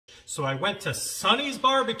So I went to Sonny's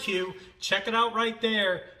Barbecue. Check it out right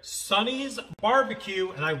there. Sonny's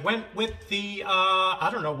Barbecue. And I went with the, I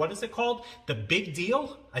don't know, what is it called? The Big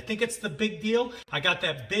Deal? I think it's the Big Deal. I got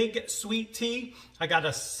that big sweet tea. I got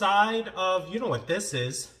a side of, you know what this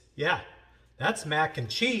is. Yeah, that's mac and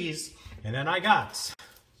cheese. And then I got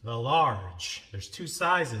the large. There's two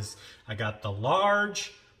sizes. I got the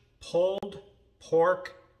large pulled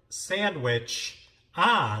pork sandwich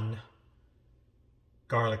on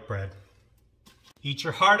garlic bread. Eat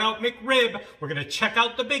your heart out, McRib. We're gonna check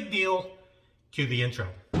out the Big Deal. Cue the intro.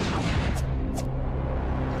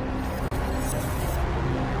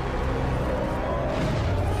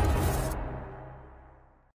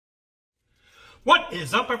 What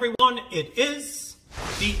is up, everyone? It is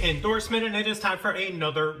the endorsement, and it is time for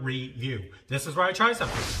another review. This is where I try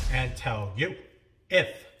something and tell you if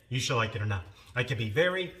you should like it or not. I can be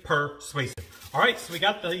very persuasive. All right, so we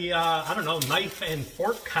got the, I don't know, knife and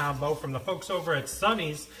fork combo from the folks over at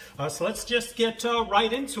Sonny's. So let's just get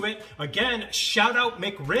right into it. Again, shout out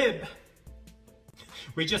McRib.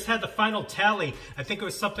 We just had the final tally. I think it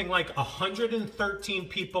was something like 113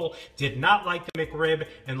 people did not like the McRib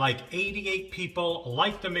and like 88 people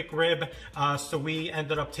liked the McRib. So we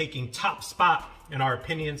ended up taking top spot in our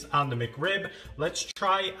opinions on the McRib. Let's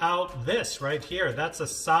try out this right here. That's a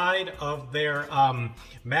side of their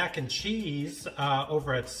mac and cheese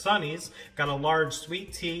over at Sonny's. Got a large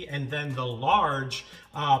sweet tea and then the large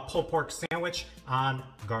pulled pork sandwich on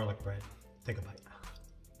garlic bread. Take a bite.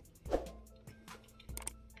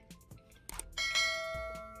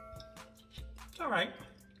 All right,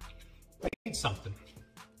 need something,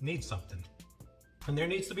 And there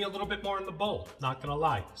needs to be a little bit more in the bowl, not gonna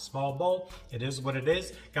lie. Small bowl, it is what it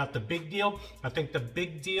is. Got the Big Deal. I think the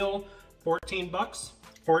Big Deal, 14 bucks.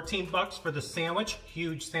 14 bucks for the sandwich,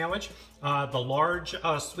 huge sandwich. The large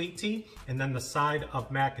sweet tea, and then the side of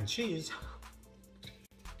mac and cheese.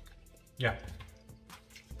 Yeah.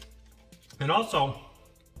 And also,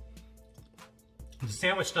 the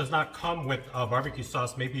sandwich does not come with barbecue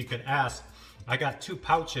sauce. Maybe you could ask. I got two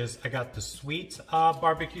pouches. I got the sweet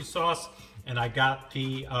barbecue sauce and I got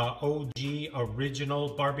the OG original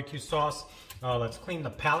barbecue sauce. Let's clean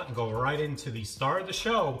the palate and go right into the star of the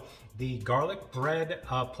show, the garlic bread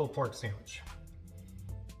pulled pork sandwich.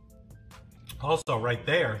 Also right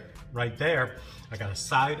there, I got a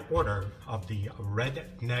side order of the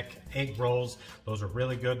redneck egg rolls. Those are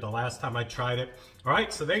really good the last time I tried it. All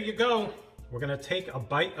right, so there you go. We're gonna take a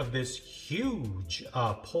bite of this huge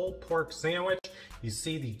pulled pork sandwich. You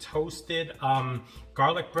see the toasted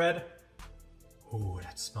garlic bread. Ooh,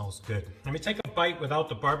 that smells good. Let me take a bite without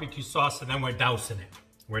the barbecue sauce and then we're dousing it.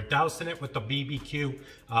 We're dousing it with the BBQ.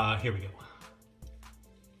 Here we go.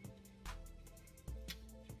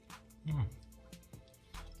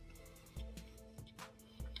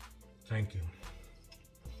 Thank you.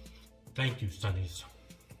 Thank you, Sonny's.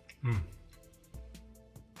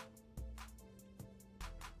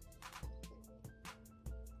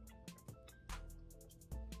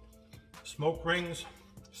 Smoke rings,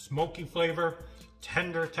 smoky flavor,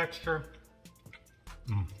 tender texture.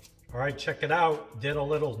 All right, check it out. Did a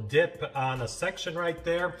little dip on a section right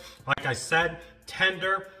there. Like I said,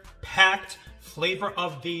 tender, packed, flavor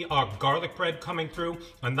of the garlic bread coming through.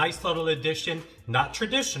 A nice little addition. Not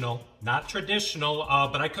traditional,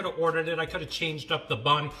 but I could have ordered it. I could have changed up the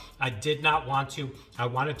bun. I did not want to. I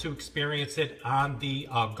wanted to experience it on the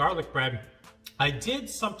garlic bread. I did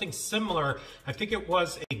something similar. I think it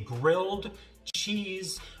was a grilled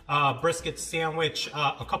cheese brisket sandwich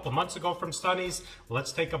a couple months ago from Sonny's.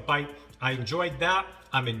 Let's take a bite. I enjoyed that.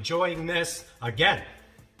 I'm enjoying this. Again,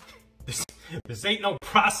 this ain't no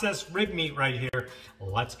processed rib meat right here.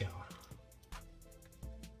 Let's go.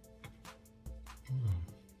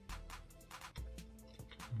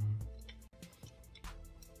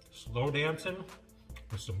 Slow dancing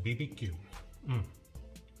with some BBQ.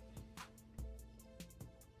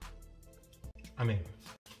 I mean,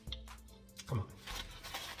 come on.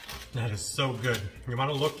 That is so good. You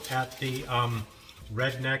want to look at the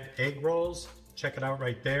redneck egg rolls. Check it out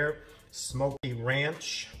right there. Smoky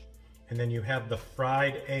ranch. And then you have the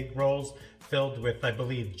fried egg rolls filled with, I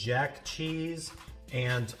believe, jack cheese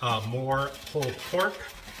and more pulled pork.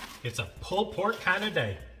 It's a pulled pork kind of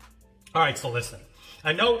day. All right, so listen.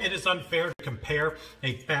 I know it is unfair to compare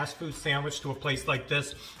a fast food sandwich to a place like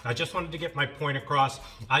this. I just wanted to get my point across.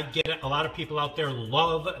 I get it. A lot of people out there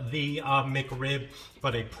love the McRib,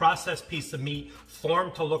 but a processed piece of meat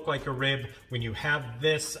formed to look like a rib, when you have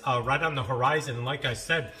this right on the horizon, and like I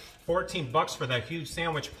said, 14 bucks for that huge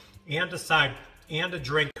sandwich and a side and a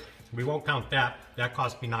drink. We won't count that. That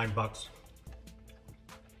cost me $9.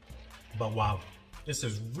 But wow, This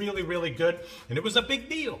is really, really good, and it was a big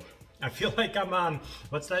deal. I feel like I'm on,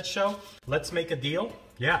 what's that show? Let's Make a Deal?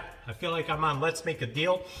 Yeah, I feel like I'm on Let's Make a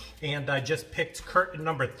Deal, and I just picked curtain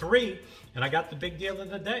number 3, and I got the big deal of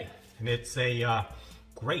the day. And it's a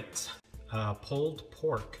great pulled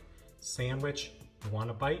pork sandwich. You want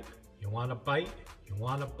a bite? You want a bite? You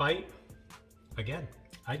want a bite? Again,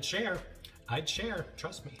 I'd share. I'd share,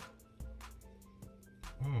 trust me.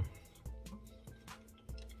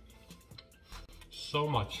 So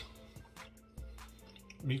much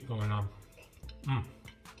meat going on.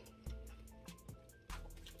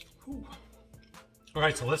 Whew. All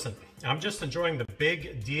right, so listen, I'm just enjoying the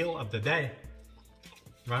big deal of the day.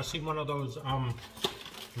 You want to see one of those, let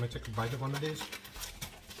me take a bite of one of these.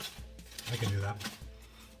 I can do that.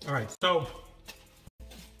 All right, so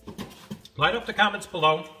light up the comments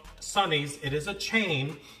below. Sonny's, it is a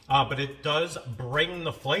chain, but it does bring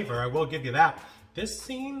the flavor. I will give you that. This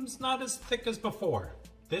seems not as thick as before.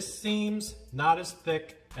 This seems not as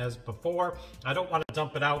thick as before. I don't want to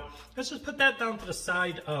dump it out. Let's just put that down to the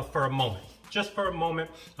side for a moment. Just for a moment,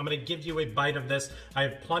 I'm going to give you a bite of this. I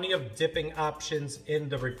have plenty of dipping options in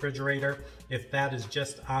the refrigerator if that is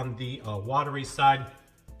just on the watery side.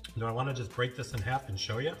 Do I want to just break this in half and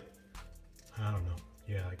show you? I don't know.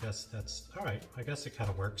 Yeah, I guess that's, all right. I guess it kind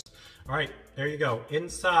of works. All right, there you go.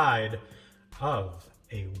 Inside of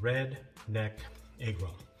a redneck egg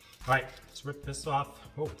roll. All right, let's rip this off.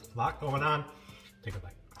 Oh, a lot going on. Take a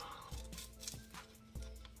bite.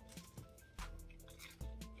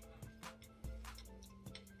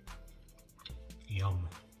 Yum.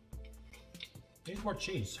 Needs more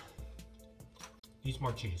cheese. Needs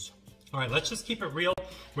more cheese. All right, let's just keep it real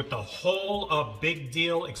with the whole big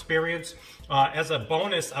deal experience. As a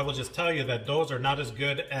bonus, I will just tell you that those are not as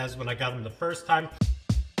good as when I got them the first time.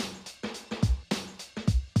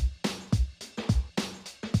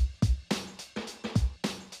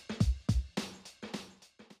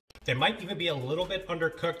 They might even be a little bit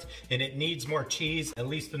undercooked and it needs more cheese, at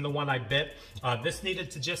least in the one I bit. This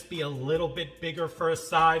needed to just be a little bit bigger for a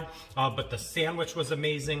side, but the sandwich was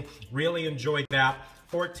amazing. Really enjoyed that.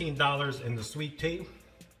 $14 in the sweet tea.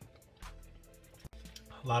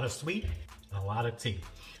 A lot of sweet, a lot of tea.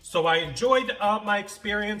 So I enjoyed my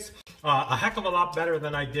experience a heck of a lot better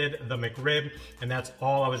than I did the McRib, and that's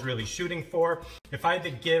all I was really shooting for. If I had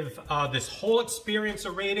to give this whole experience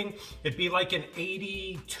a rating, it'd be like an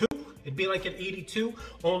 82. It'd be like an 82,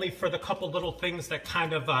 only for the couple little things that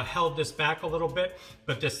kind of held this back a little bit.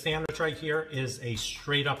 But this sandwich right here is a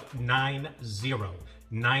straight up 90.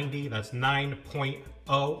 90, that's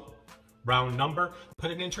 9.0, round number.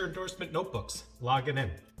 Put it into your endorsement notebooks. Log it in.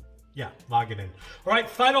 Yeah, log it in. All right,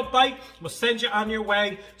 final bite. We'll send you on your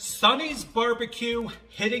way. Sonny's Barbecue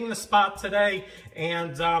hitting the spot today,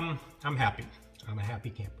 and I'm happy. I'm a happy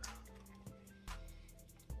camper.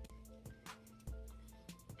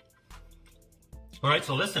 All right,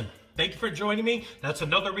 so listen, thank you for joining me. That's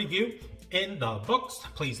another review in the books.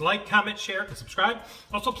 Please like, comment, share, and subscribe.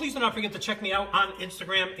 Also, please do not forget to check me out on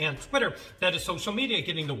Instagram and Twitter. That is social media,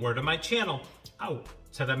 getting the word of my channel out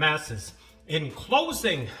to the masses. In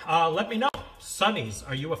closing, let me know, Sonny's,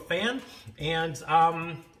 are you a fan? And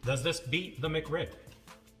does this beat the McRib?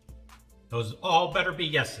 Those all better be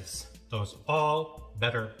yeses. Those all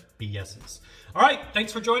better be yeses. All right,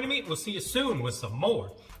 thanks for joining me. We'll see you soon with some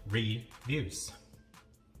more reviews.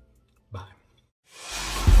 Bye.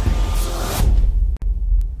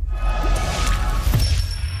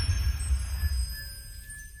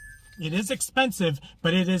 It is expensive,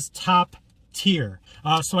 but it is top tier.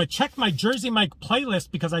 So I checked my Jersey Mike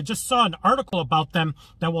playlist because I just saw an article about them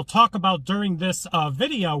that we'll talk about during this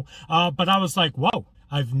video. But I was like, whoa,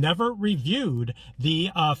 I've never reviewed the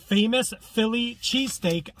famous Philly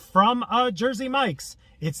cheesesteak from Jersey Mike's.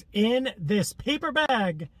 It's in this paper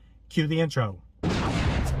bag. Cue the intro.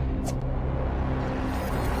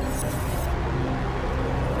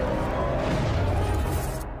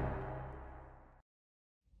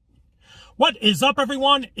 What is up,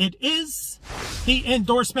 everyone? It is the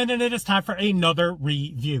endorsement, and it is time for another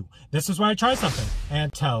review. This is where I try something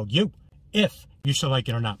and tell you if you should like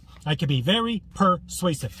it or not. I can be very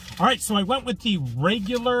persuasive. All right, so I went with the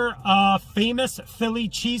regular famous Philly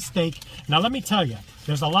cheesesteak. Now, let me tell you,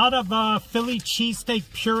 there's a lot of Philly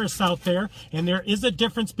cheesesteak purists out there, and there is a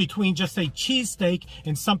difference between just a cheesesteak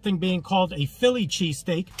and something being called a Philly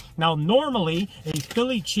cheesesteak. Now, normally, a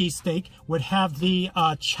Philly cheesesteak would have the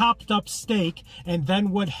chopped up steak and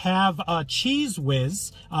then would have cheese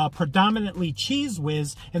whiz, predominantly cheese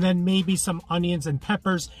whiz, and then maybe some onions and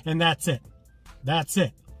peppers, and that's it. That's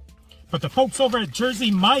it. But the folks over at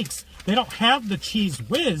Jersey Mike's, they don't have the cheese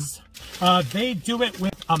whiz. They do it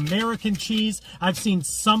with American cheese. I've seen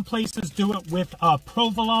some places do it with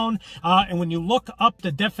provolone. And when you look up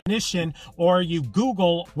the definition or you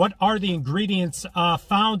Google what are the ingredients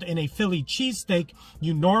found in a Philly cheesesteak,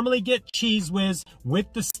 you normally get Cheese Whiz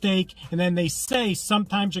with the steak, and then they say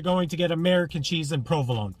sometimes you're going to get American cheese and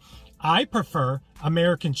provolone. I prefer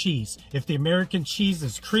American cheese. If the American cheese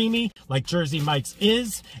is creamy, like Jersey Mike's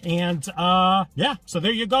is, and yeah, so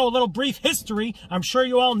there you go, a little brief history. I'm sure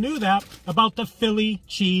you all knew that about the Philly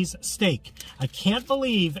cheese steak. I can't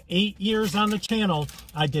believe 8 years on the channel,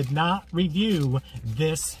 I did not review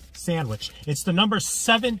this sandwich. It's the number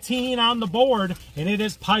 17 on the board, and it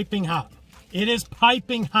is piping hot. It is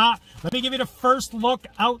piping hot. Let me give you the first look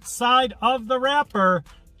outside of the wrapper.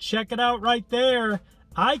 Check it out right there.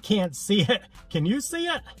 I can't see it. Can you see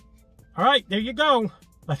it? All right, there you go.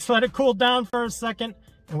 Let's let it cool down for a second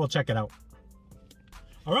and we'll check it out.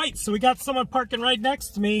 All right, so we got someone parking right next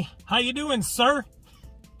to me. How you doing, sir?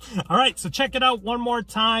 All right, so check it out one more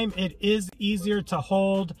time. It is easier to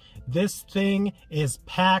hold. This thing is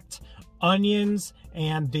packed. Onions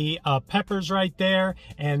and the peppers right there,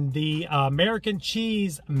 and the American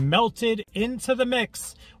cheese melted into the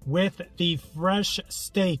mix with the fresh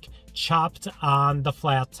steak chopped on the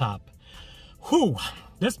flat top. Whew,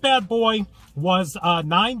 this bad boy was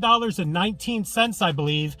 $9.19, I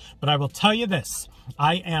believe, but I will tell you this.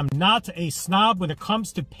 I am not a snob when it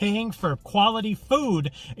comes to paying for quality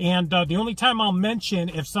food, and the only time I'll mention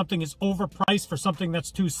if something is overpriced for something that's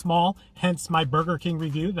too small, hence my Burger King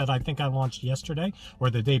review that I think I launched yesterday or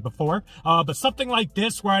the day before, but something like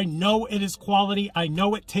this where I know it is quality, I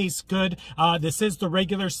know it tastes good. This is the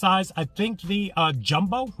regular size. I think the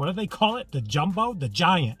jumbo, what do they call it? The jumbo? The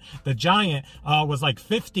giant was like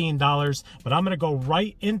 $15, but I'm going to go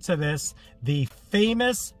right into this, the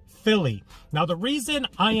famous Philly. Now, the reason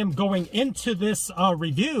I am going into this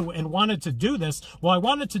review and wanted to do this, well, I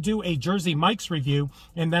wanted to do a Jersey Mike's review,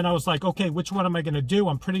 and then I was like, okay, which one am I going to do?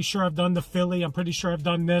 I'm pretty sure I've done the Philly. I'm pretty sure I've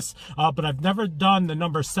done this, but I've never done the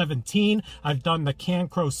number 17. I've done the Can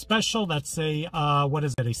Crow Special. That's a, what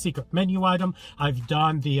is it, a secret menu item. I've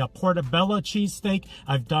done the Portobello cheesesteak.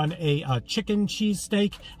 I've done a chicken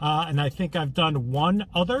cheesesteak, and I think I've done one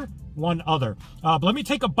other. But let me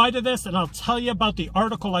take a bite of this and I'll tell you about the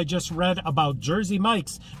article I just read about Jersey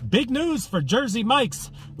Mike's. Big news for Jersey Mike's.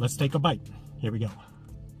 Let's take a bite. Here we go.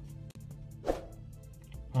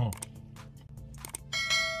 Oh.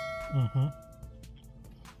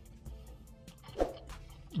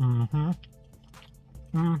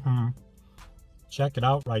 Check it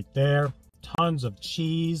out right there. Tons of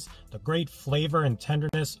cheese, the great flavor and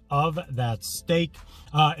tenderness of that steak,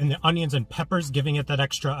 and the onions and peppers giving it that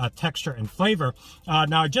extra texture and flavor.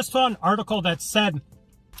 Now, I just saw an article that said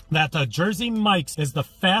that Jersey Mike's is the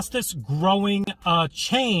fastest growing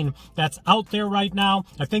chain that's out there right now.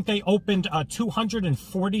 I think they opened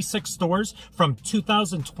 246 stores from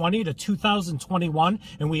 2020 to 2021,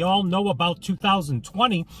 and we all know about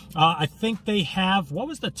 2020. I think they have, what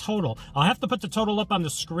was the total? I'll have to put the total up on the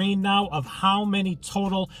screen now of how many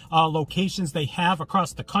total locations they have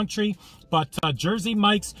across the country. But Jersey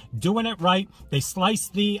Mike's doing it right. They slice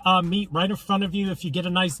the meat right in front of you if you get a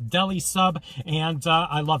nice deli sub, and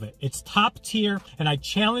I love it. It's top tier, and I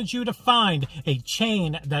challenge you to find a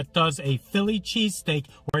chain that does a Philly cheesesteak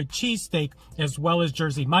or a cheesesteak as well as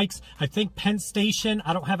Jersey Mike's. I think Penn Station,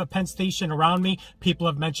 I don't have a Penn Station around me. People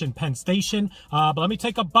have mentioned Penn Station, but let me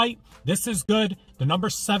take a bite. This is good. The number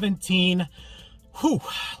 17. Whew,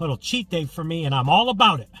 little cheat day for me, and I'm all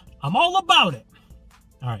about it. I'm all about it.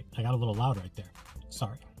 All right, I got a little loud right there.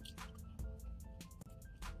 Sorry.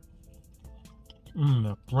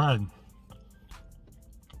 The bread.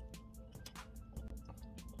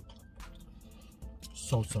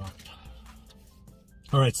 So soft.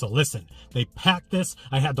 All right, so listen. They packed this.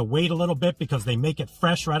 I had to wait a little bit because they make it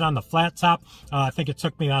fresh right on the flat top. I think it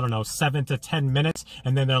took me, I don't know, 7 to 10 minutes.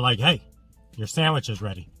 And then they're like, hey, your sandwich is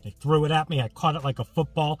ready. They threw it at me. I caught it like a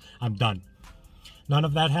football. I'm done. None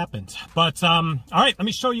of that happened. But, all right, let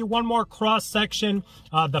me show you one more cross section.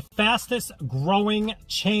 The fastest growing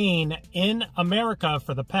chain in America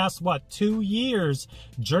for the past, 2 years,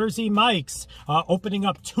 Jersey Mike's, opening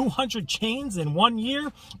up 200 chains in 1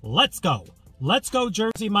 year. Let's go. Let's go,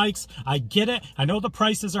 Jersey Mike's. I get it. I know the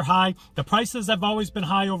prices are high. The prices have always been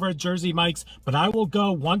high over at Jersey Mike's, but I will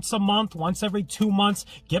go once a month, once every 2 months,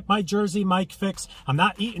 get my Jersey Mike fix. I'm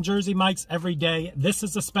not eating Jersey Mike's every day. This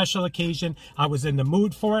is a special occasion. I was in the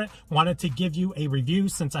mood for it. Wanted to give you a review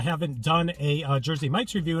since I haven't done a Jersey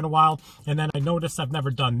Mike's review in a while. And then I noticed I've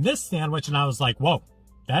never done this sandwich, and I was like, whoa,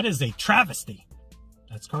 that is a travesty.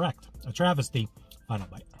 That's correct. A travesty. Final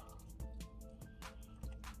bite.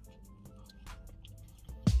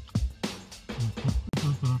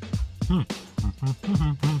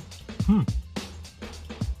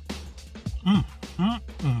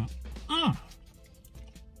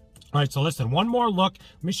 All right, so listen, one more look.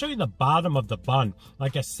 Let me show you the bottom of the bun.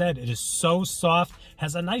 Like I said, it is so soft,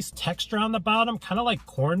 has a nice texture on the bottom, kind of like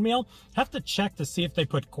cornmeal. Have to check to see if they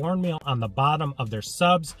put cornmeal on the bottom of their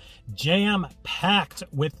subs. Jam-packed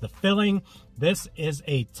with the filling. This is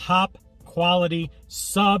a top quality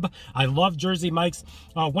sub. I love Jersey Mike's.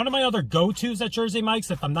 One of my other go-tos at Jersey Mike's,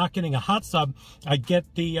 if I'm not getting a hot sub, I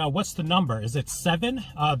get the, what's the number? Is it 7?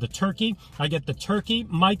 The turkey. I get the turkey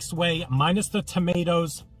Mike's Way minus the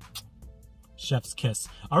tomatoes. Chef's kiss.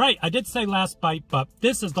 All right, I did say last bite, but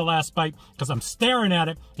this is the last bite because I'm staring at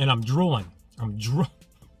it and I'm drooling.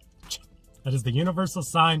 That is the universal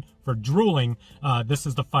sign for drooling. This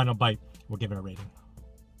is the final bite. We'll give it a rating.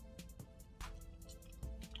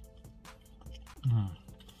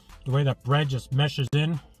 The way that bread just meshes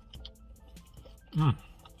in.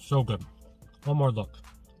 So good. One more look.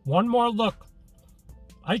 One more look.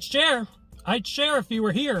 I'd share if you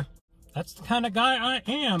were here. That's the kind of guy I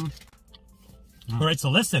am. All right, so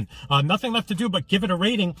listen, nothing left to do but give it a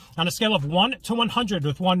rating on a scale of 1 to 100,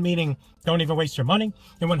 with 1 meaning don't even waste your money,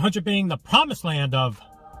 and 100 being the promised land of...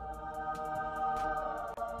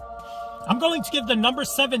 I'm going to give the number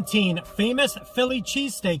 17 famous Philly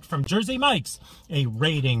cheesesteak from Jersey Mike's a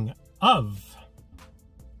rating of...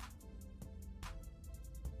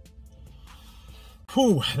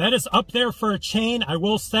 Whew, that is up there for a chain. I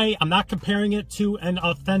will say I'm not comparing it to an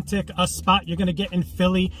authentic spot you're going to get in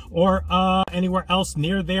Philly or anywhere else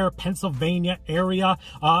near there, Pennsylvania area,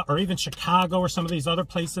 or even Chicago or some of these other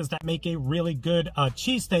places that make a really good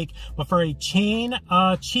cheesesteak. But for a chain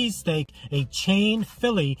cheesesteak, a chain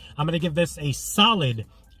Philly, I'm going to give this a solid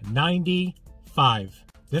 95.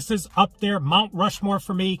 This is up there, Mount Rushmore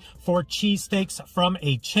for me, for cheesesteaks from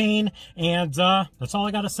a chain. And that's all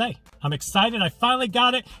I got to say. I'm excited. I finally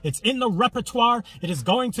got it. It's in the repertoire. It is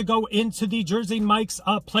going to go into the Jersey Mike's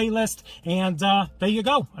playlist. And there you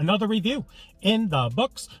go. Another review in the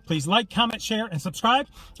books. Please like, comment, share, and subscribe.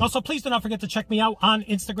 Also, please do not forget to check me out on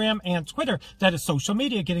Instagram and Twitter. That is social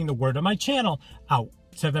media, getting the word of my channel out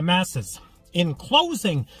to the masses. In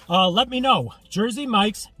closing, let me know, Jersey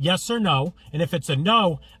Mike's, yes or no? And if it's a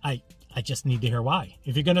no, I just need to hear why.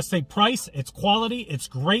 If you're going to say price, it's quality, it's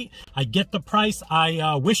great. I get the price.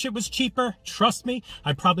 I wish it was cheaper. Trust me,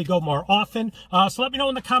 I'd probably go more often. So let me know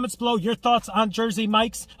in the comments below your thoughts on Jersey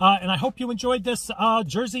Mike's. And I hope you enjoyed this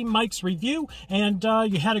Jersey Mike's review and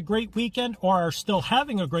you had a great weekend or are still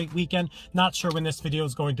having a great weekend. Not sure when this video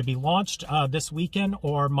is going to be launched, this weekend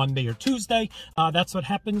or Monday or Tuesday. That's what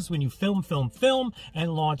happens when you film,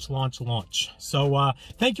 and launch. So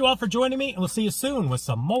thank you all for joining me, and we'll see you soon with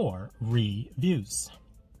some more reviews.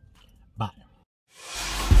 Bye.